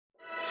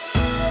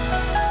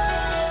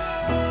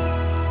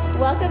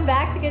Welcome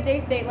back to Good Day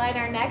Stateline.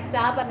 Our next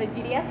stop on the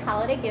GDS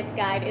Holiday Gift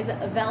Guide is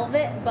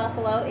Velvet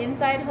Buffalo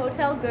inside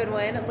Hotel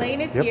Goodwin. Lane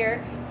is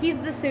here. He's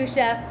the sous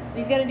chef, and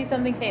he's going to do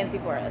something fancy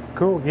for us.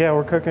 Cool. Yeah,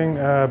 we're cooking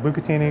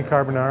bucatini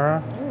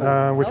carbonara,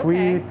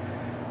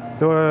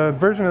 the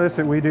version of this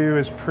that we do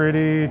is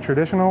pretty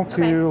traditional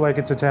to like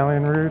its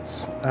Italian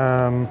roots.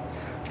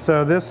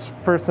 So this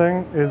first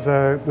thing is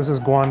this is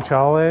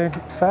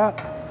guanciale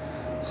fat.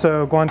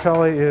 So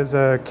guanciale is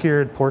a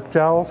cured pork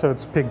jowl, so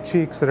it's pig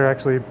cheeks that are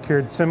actually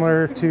cured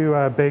similar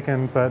to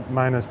bacon, but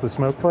minus the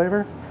smoke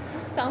flavor.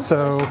 Sounds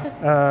so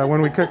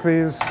when we cook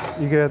these,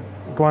 you get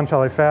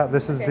guanciale fat.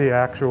 This is the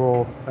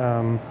actual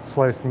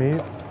sliced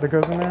meat that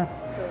goes in there.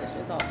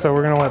 Delicious also. So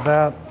we're gonna let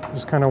that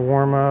just kind of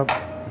warm up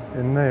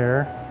in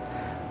there.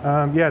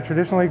 Yeah,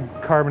 traditionally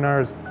carbonara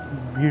is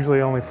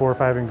usually only 4 or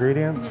 5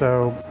 ingredients.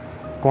 So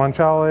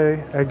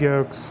guanciale, egg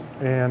yolks,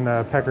 and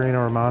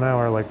pecorino romano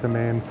are like the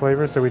main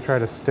flavors, so we try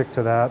to stick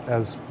to that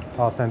as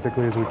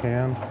authentically as we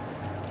can.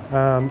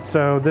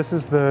 So this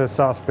is the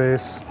sauce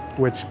base,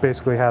 which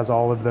basically has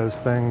all of those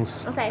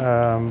things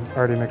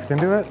already mixed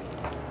into it.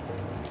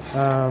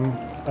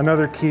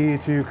 Another key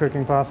to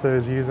cooking pasta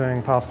is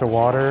using pasta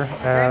water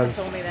as...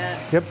 told me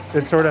that. Yep,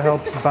 it sort of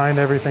helps bind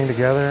everything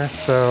together.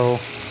 So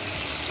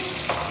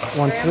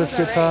once this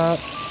gets hot,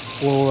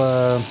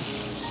 we'll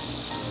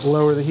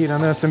lower the heat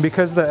on this, and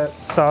because the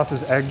sauce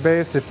is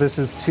egg-based, if this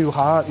is too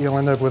hot, you'll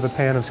end up with a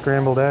pan of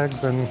scrambled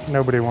eggs, and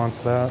nobody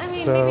wants that. I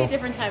mean, so, maybe a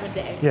different time of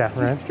day. Yeah,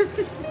 right.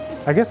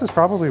 I guess this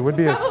probably would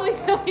be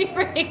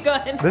pretty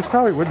good. This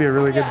probably would be a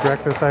really good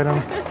breakfast item.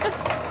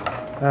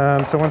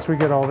 So once we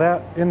get all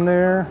that in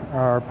there,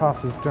 our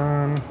pasta's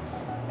done.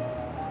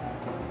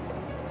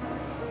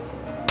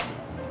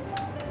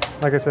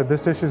 Like I said,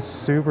 this dish is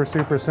super,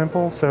 super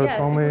simple, so it's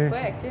only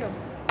quick too.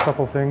 A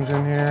couple things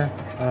in here.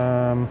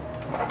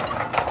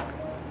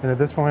 And at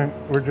this point,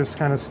 we're just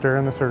kind of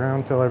stirring this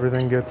around until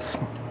everything gets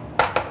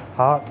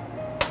hot.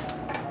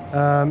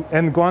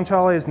 And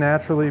guanciale is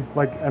naturally,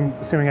 like, I'm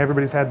assuming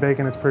everybody's had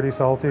bacon, it's pretty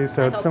salty,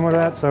 so it's similar to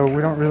that. So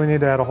we don't really need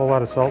to add a whole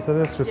lot of salt to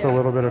this, just a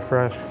little bit of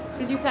fresh.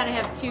 Because you kind of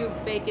have 2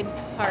 bacon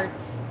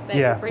parts that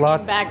you're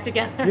bringing back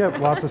together. Yep,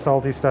 lots of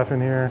salty stuff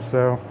in here.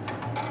 So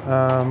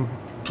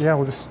yeah,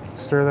 we'll just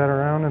stir that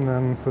around, and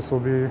then this will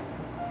be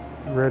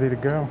ready to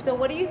go. So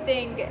what do you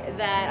think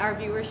that our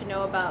viewers should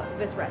know about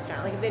this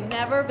restaurant? Like, if they've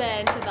never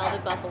been to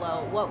Velvet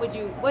Buffalo, what would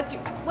you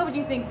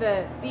think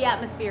the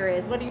atmosphere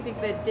is? What do you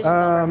think the dishes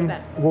all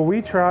represent? Well,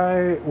 we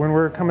try, when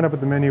we're coming up with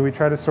the menu, we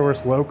try to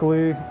source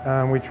locally.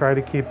 We try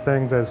to keep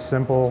things as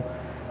simple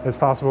as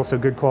possible, so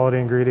good quality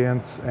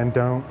ingredients, and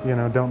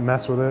don't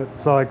mess with it.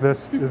 So like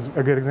this is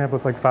a good example.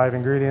 It's like 5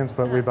 ingredients,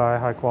 but we buy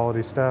high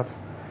quality stuff,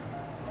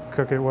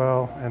 cook it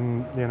well,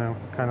 and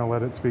kind of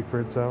let it speak for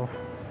itself.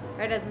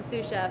 Right, as a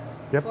sous chef,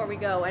 before we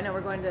go, I know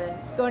we're going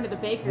to the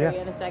bakery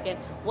in a second.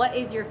 What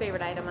is your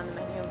favorite item on the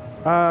menu?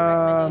 What's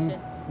your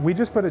recommendation? We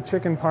just put a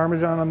chicken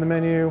parmesan on the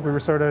menu. We were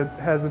sort of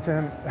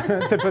hesitant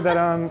to put that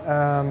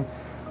on,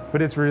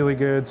 but it's really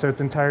good. So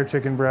it's entire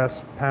chicken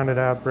breast, pounded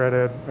out,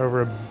 breaded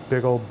over a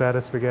big old bed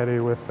of spaghetti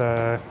with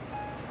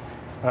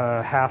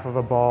half of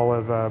a ball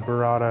of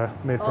burrata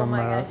made from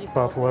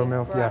buffalo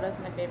milk. Burrata's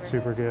my favorite.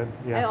 Super good.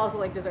 Yeah. I also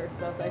like desserts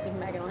though, so I think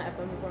Megan will have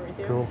something for me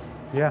too. Cool.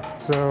 Yeah.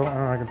 So I don't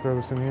know, I can throw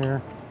this in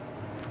here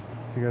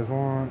if you guys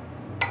want.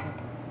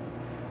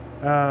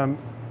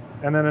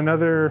 And then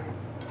another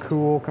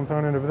cool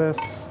component of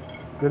this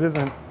that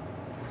isn't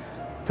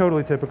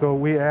totally typical,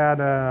 we add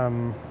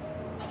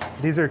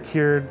these are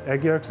cured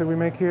egg yolks that we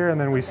make here,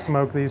 and then we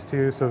smoke these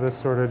too, so this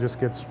sort of just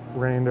gets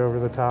rained over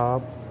the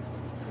top.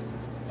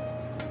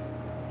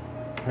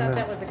 I thought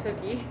that was a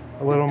cookie.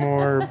 A little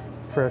more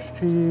fresh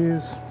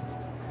cheese.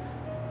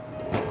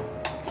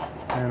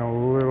 And a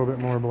little bit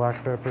more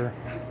black pepper.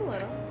 Just a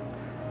little.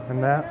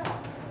 And that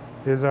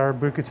is our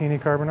bucatini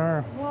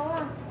carbonara.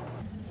 Voila.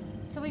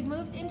 So we've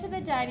moved into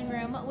the dining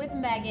room with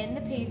Megan,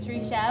 the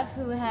pastry chef,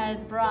 who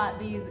has brought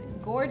these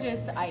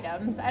gorgeous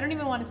items. I don't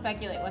even want to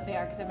speculate what they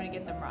are because I'm going to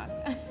get them wrong.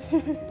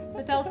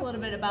 So tell us a little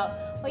bit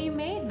about what you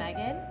made,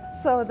 Megan.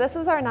 So this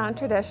is our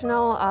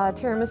non-traditional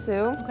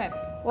tiramisu. Okay.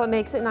 What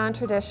makes it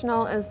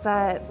non-traditional is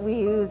that we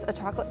use a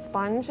chocolate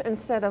sponge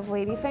instead of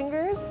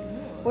ladyfingers,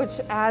 which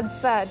adds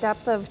that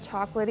depth of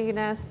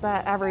chocolatiness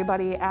that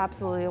everybody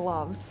absolutely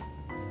loves.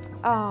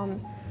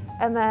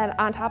 And then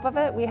on top of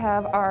it, we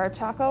have our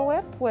Choco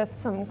Whip with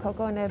some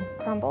cocoa nib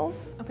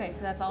crumbles. Okay,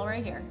 so that's all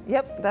right here.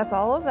 Yep, that's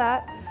all of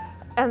that.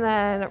 And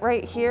then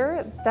right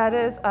here, that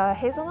is a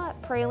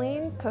hazelnut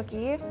praline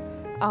cookie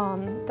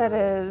that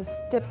is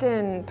dipped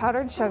in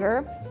powdered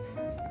sugar.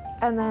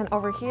 And then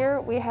over here,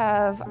 we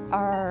have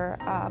our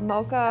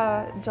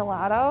mocha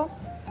gelato.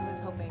 I was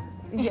hoping.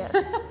 Yes,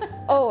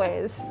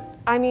 always.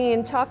 I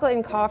mean, chocolate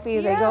and coffee,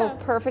 they go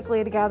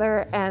perfectly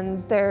together,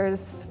 and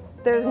there's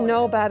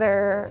no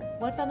better.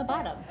 What's on the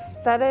bottom?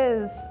 That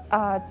is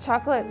a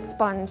chocolate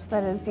sponge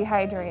that is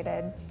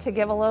dehydrated to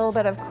give a little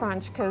bit of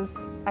crunch,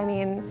 because, I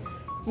mean,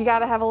 you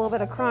gotta have a little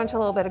bit of crunch, a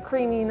little bit of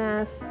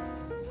creaminess.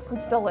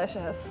 It's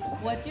delicious.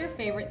 What's your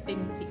favorite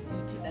thing to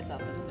eat that's on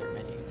the dessert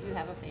menu? Do you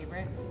have a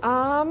favorite?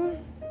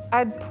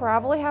 I'd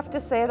probably have to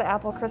say the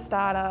apple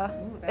crostata.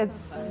 It's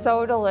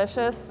so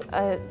delicious.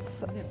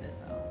 It's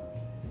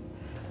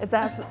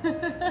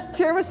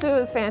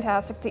tiramisu is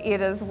fantastic to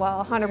eat as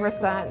well,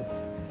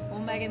 100%. Well,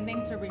 Megan,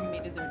 thanks for bringing me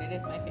dessert. It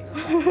is my favorite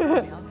part of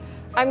the meal.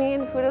 I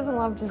mean, who doesn't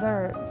love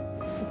dessert?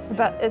 It's the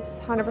best. It's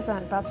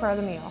 100% best part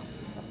of the meal.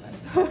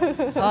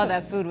 Oh,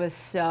 that food was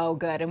so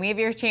good. And we have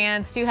your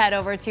chance to head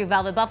over to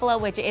Velvet Buffalo,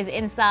 which is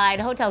inside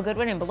Hotel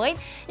Goodwin in Beloit.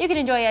 You can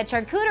enjoy a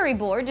charcuterie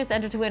board. Just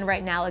enter to win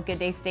right now at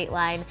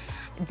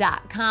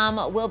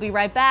gooddaystateline.com. We'll be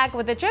right back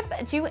with a trip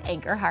to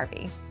Anchor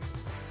Harvey.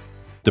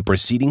 The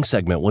preceding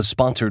segment was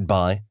sponsored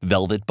by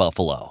Velvet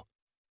Buffalo.